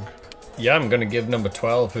too drunk. Yeah, I'm going to give number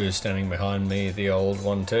 12, who's standing behind me, the old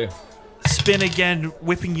one too. Spin again,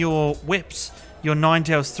 whipping your whips, your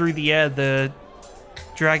ninetails through the air, the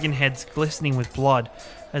dragon heads glistening with blood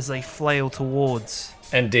as they flail towards.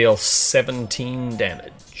 And deal 17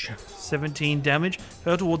 damage. 17 damage.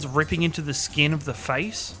 Flail towards, ripping into the skin of the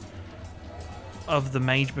face of the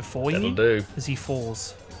mage before That'll you. do. As he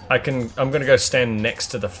falls. I'm going to go stand next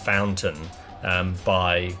to the fountain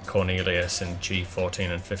by Cornelius in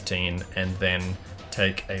G14 and 15, and then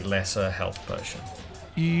take a lesser health potion.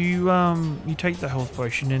 You take the health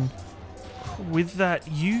potion, and with that,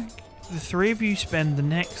 the three of you spend the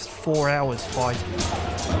next 4 hours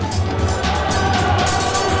fighting.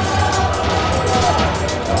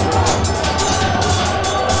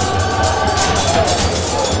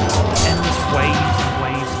 Endless waves and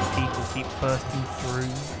waves of people keep bursting through.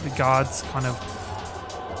 The guards kind of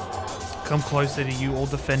come closer to you, all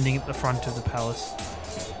defending at the front of the palace.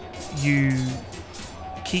 You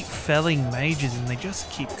keep felling mages, and they just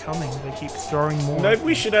keep coming. They keep throwing more. Maybe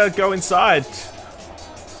we should go inside.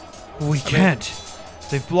 We can't.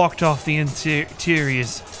 They've blocked off the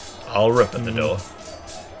interiors. I'll rip at the door.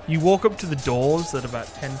 You walk up to the doors that are about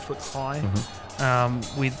 10 foot high,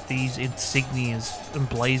 with these insignias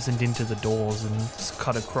emblazoned into the doors and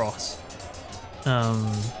cut across.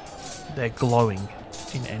 They're glowing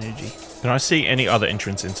in energy. Can I see any other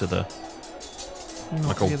entrance into the... Not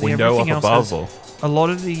like a really. window Everything up else above? has- A lot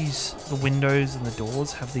of the windows and the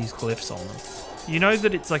doors have these glyphs on them. You know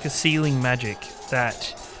that it's like a ceiling magic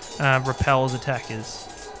that repels attackers.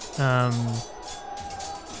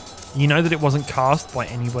 You know that it wasn't cast by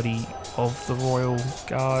anybody of the Royal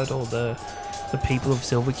Guard or the people of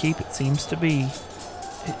Silverkeep. It seems to be...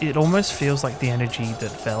 It almost feels like the energy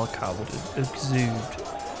that Velikar would have exuded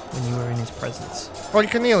when you were in his presence. Right,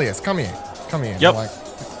 Cornelius, come here. Come here. Yep. Like,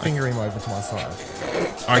 finger him over to my side.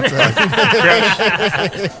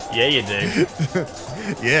 Yeah, you do.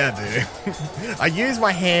 Yeah, dude. I use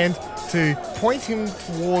my hand to point him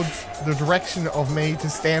towards the direction of me to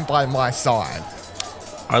stand by my side.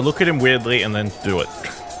 I look at him weirdly and then do it.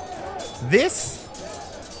 These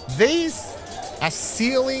are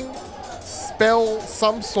sealing spell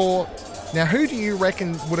some sort. Now, who do you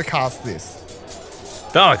reckon would have cast this?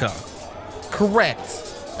 Velikar. Correct.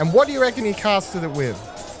 And what do you reckon he casted it with?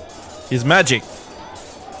 His magic.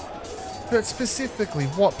 But specifically,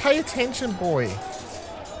 what? Pay attention, boy.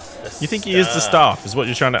 You think he used the staff? Is what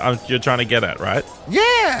you're trying to get at, right?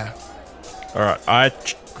 Yeah. All right. I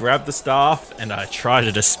grab the staff and I try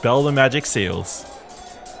to dispel the magic seals.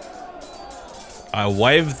 I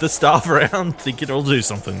wave the staff around, think it'll do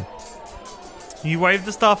something. You wave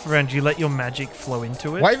the staff around, you let your magic flow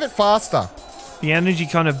into it. Wave it faster. The energy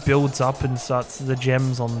kind of builds up and the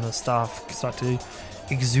gems on the staff start to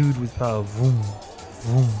exude with power. Vroom,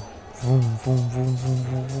 vroom, vroom, vroom, vroom, vroom,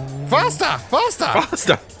 vroom, vroom. Faster.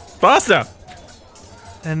 Faster!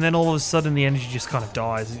 And then all of a sudden the energy just kind of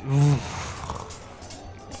dies.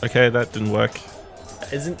 Okay, that didn't work.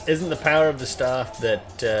 Isn't the power of the staff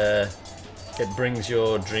that it brings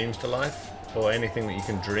your dreams to life? Or anything that you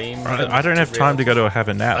can dream? I don't have time to go to have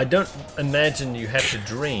a nap. I don't imagine you have to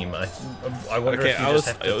dream. I wonder if you just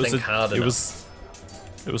have to think hard enough.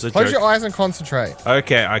 It was a Close joke. your eyes and concentrate.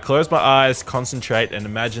 Okay, I close my eyes, concentrate, and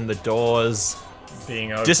imagine the doors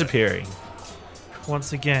being open. disappearing.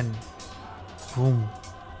 Once again. Vroom,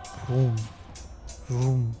 vroom,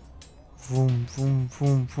 vroom, vroom, vroom,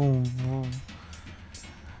 vroom, vroom, vroom.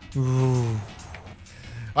 Vroom.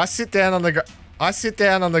 I sit down on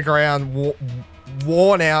the ground,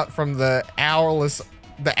 worn out from the hours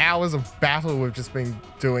of battle we've just been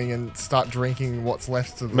doing, and start drinking what's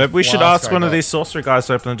left of the Maybe we should flask ask I one of got. these sorcerer guys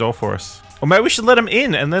to open the door for us. Or maybe we should let them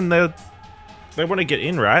in, and then they want to get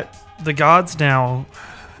in, right? The guards now,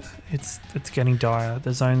 it's getting dire.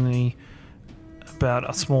 There's only about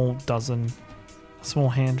a small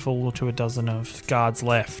handful to a dozen of guards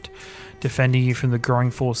left, defending you from the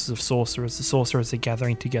growing forces of sorcerers. The sorcerers are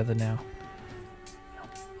gathering together now.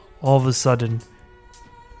 All of a sudden,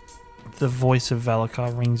 the voice of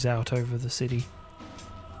Velikar rings out over the city.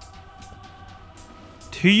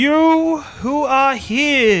 To you who are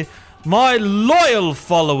here, my loyal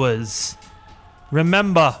followers,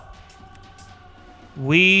 remember,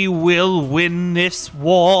 we will win this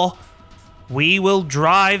war. We will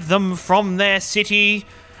drive them from their city,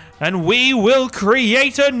 and we will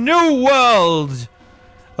create a new world.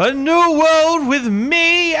 A new world with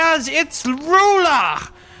me as its ruler.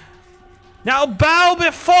 Now bow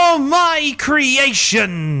before my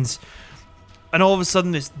creations! And all of a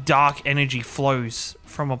sudden this dark energy flows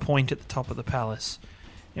from a point at the top of the palace.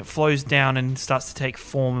 It flows down and starts to take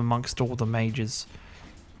form amongst all the mages.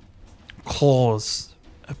 Claws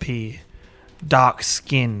appear. Dark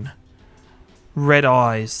skin. Red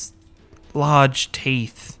eyes. Large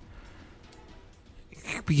teeth.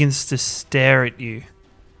 It begins to stare at you.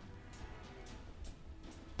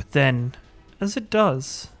 But then, as it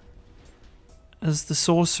does, as the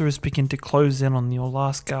sorcerers begin to close in on your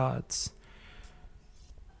last guards,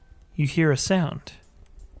 you hear a sound.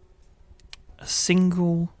 A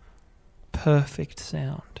single, perfect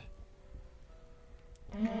sound.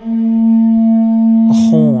 A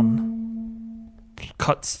horn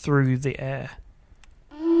cuts through the air.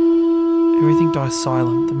 Everything dies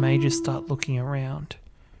silent. The mages start looking around.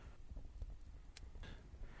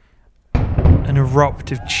 An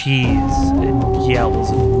erupt of cheers and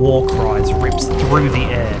yells and war cries rips through the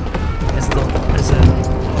air as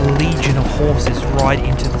a legion of horses ride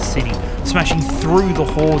into the city, smashing through the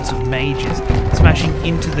hordes of mages, smashing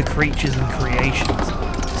into the creatures and creations,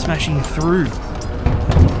 smashing through.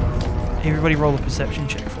 Everybody roll a perception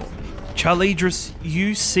check for me. Charlidris,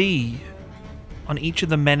 you see on each of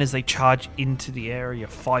the men as they charge into the area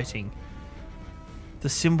fighting, the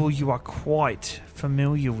symbol you are quite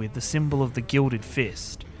familiar with, the symbol of the Gilded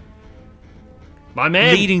Fist. My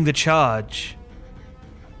man! Leading the charge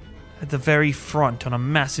at the very front on a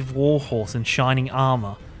massive war horse in shining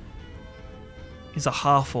armor is a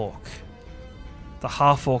half-orc. The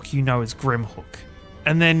half-orc you know as Grimhook.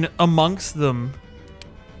 And then amongst them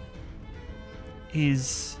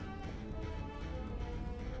is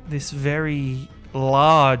this very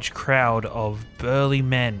large crowd of burly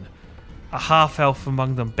men. A half-elf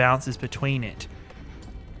among them bounces between it.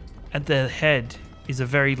 At their head is a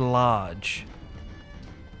very large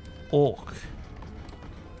orc.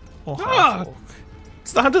 Or half-orc.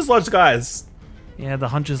 It's the Hunter's Lodge guys. Yeah, the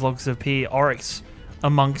Hunter's Logs appear, Oryx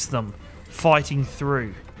amongst them, fighting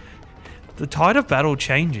through. The tide of battle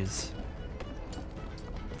changes.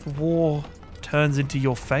 The war turns into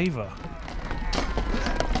your favor.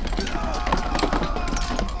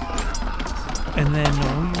 And then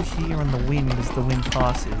all you hear on the wind as the wind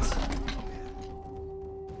passes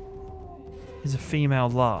is a female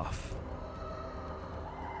laugh.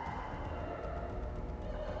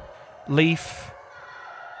 Leaf,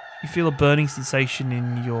 you feel a burning sensation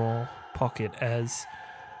in your pocket as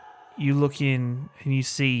you look in and you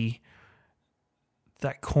see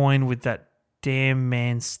that coin with that damn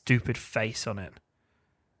man's stupid face on it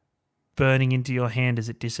burning into your hand as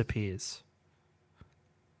it disappears.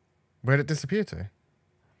 Where'd it disappear to?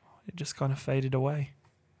 It just kind of faded away.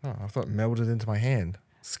 Oh, I thought it melded into my hand.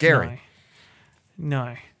 Scary.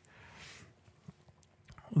 No.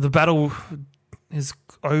 The battle is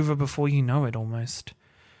over before you know it, almost.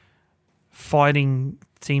 Fighting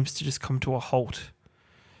seems to just come to a halt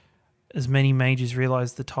as many mages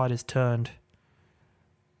realize the tide has turned.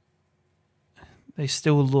 They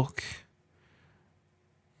still look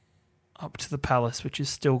up to the palace, which has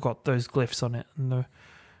still got those glyphs on it, and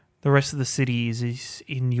the rest of the city is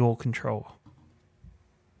in your control.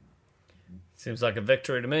 Seems like a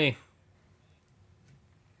victory to me.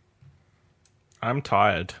 I'm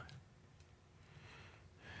tired.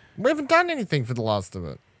 We haven't done anything for the last of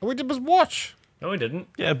it. All we did was watch. No, we didn't.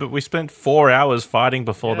 Yeah, but we spent 4 hours fighting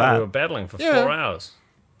before Yeah, that. we were battling for Yeah. 4 hours.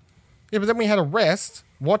 Yeah, but then we had a rest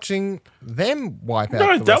watching them wipe out.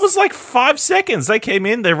 No, the that rest. was like 5 seconds. They came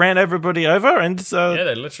in, they ran everybody over, and Yeah,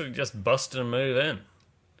 they literally just busted a move in.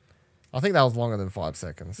 I think that was longer than 5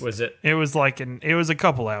 seconds. Was it? It was a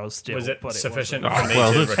couple hours still. Was it but sufficient wasn't. for me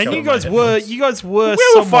well, to and recover And you my guys hit were points? we we were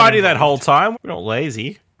somewhat fighting that involved. whole time. We're not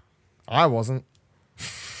lazy. I wasn't.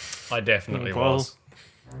 I definitely Well, was.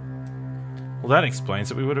 Well, that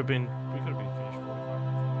explains it. We could have been finished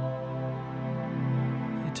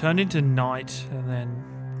 45 minutes. It turned into night, and then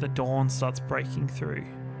the dawn starts breaking through.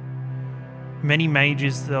 Many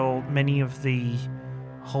mages, though, many of the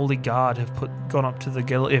Holy Guard have gone up to the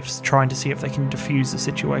glyphs trying to see if they can defuse the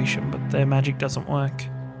situation, but their magic doesn't work.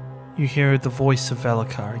 You hear the voice of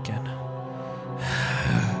Velikar again.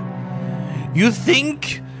 You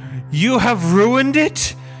think you have ruined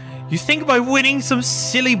it? You think by winning some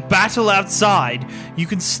silly battle outside, you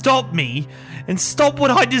can stop me and stop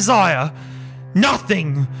what I desire?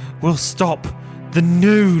 Nothing will stop the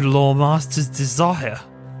new Lawmaster's desire.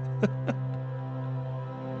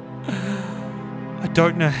 I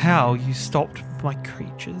don't know how you stopped my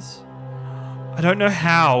creatures. I don't know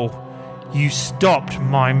how you stopped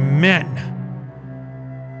my men.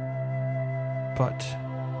 But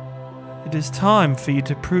it is time for you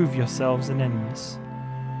to prove yourselves in enemies.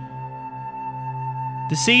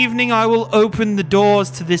 This evening I will open the doors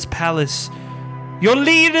to this palace. Your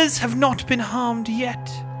leaders have not been harmed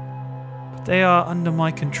yet, but they are under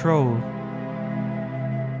my control.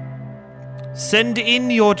 Send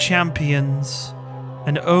in your champions,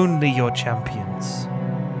 and only your champions.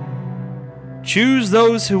 Choose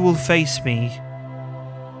those who will face me,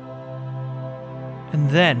 and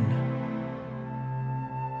then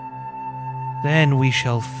we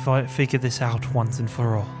shall figure this out once and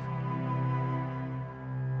for all.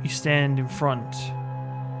 You stand in front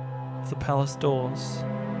of the palace doors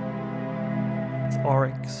with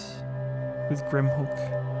Oryx, with Grimhook,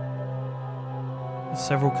 with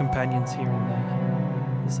several companions here and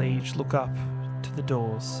there as they each look up to the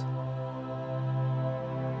doors.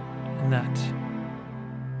 And that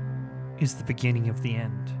is the beginning of the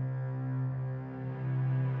end.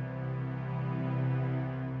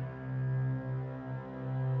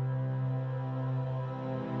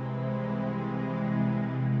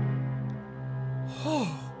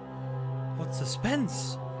 What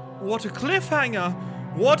suspense! What a cliffhanger!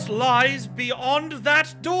 What lies beyond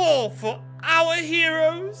that door for our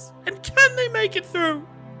heroes? And can they make it through?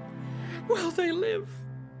 Will they live?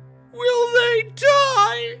 Will they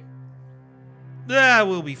die?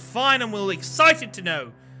 We'll be fine, and we'll be excited to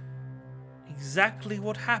know exactly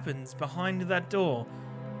what happens behind that door.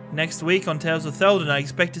 Next week on Tales of Theldan, I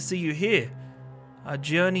expect to see you here. Our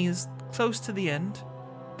journey is close to the end,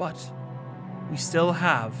 but we still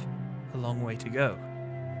have a long way to go.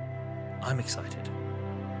 I'm excited.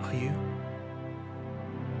 Are you?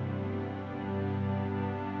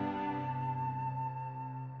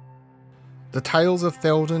 The Tales of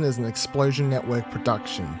Theldan is an Explosion Network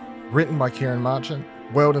production. Written by Kieran Marchant,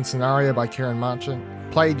 world and scenario by Kieran Marchant,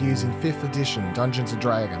 played using 5th edition Dungeons &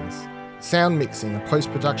 Dragons. Sound mixing and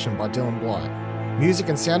post-production by Dylan Blight. Music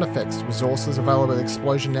and sound effects resources available at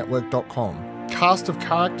explosionnetwork.com. Cast of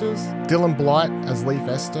characters: Dylan Blight as Leif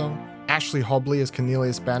Estelle, Ashley Hobley as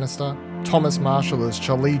Cornelius Bannister, Thomas Marshall as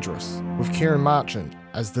Charlidris, with Kieran Marchant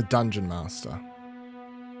as the Dungeon Master.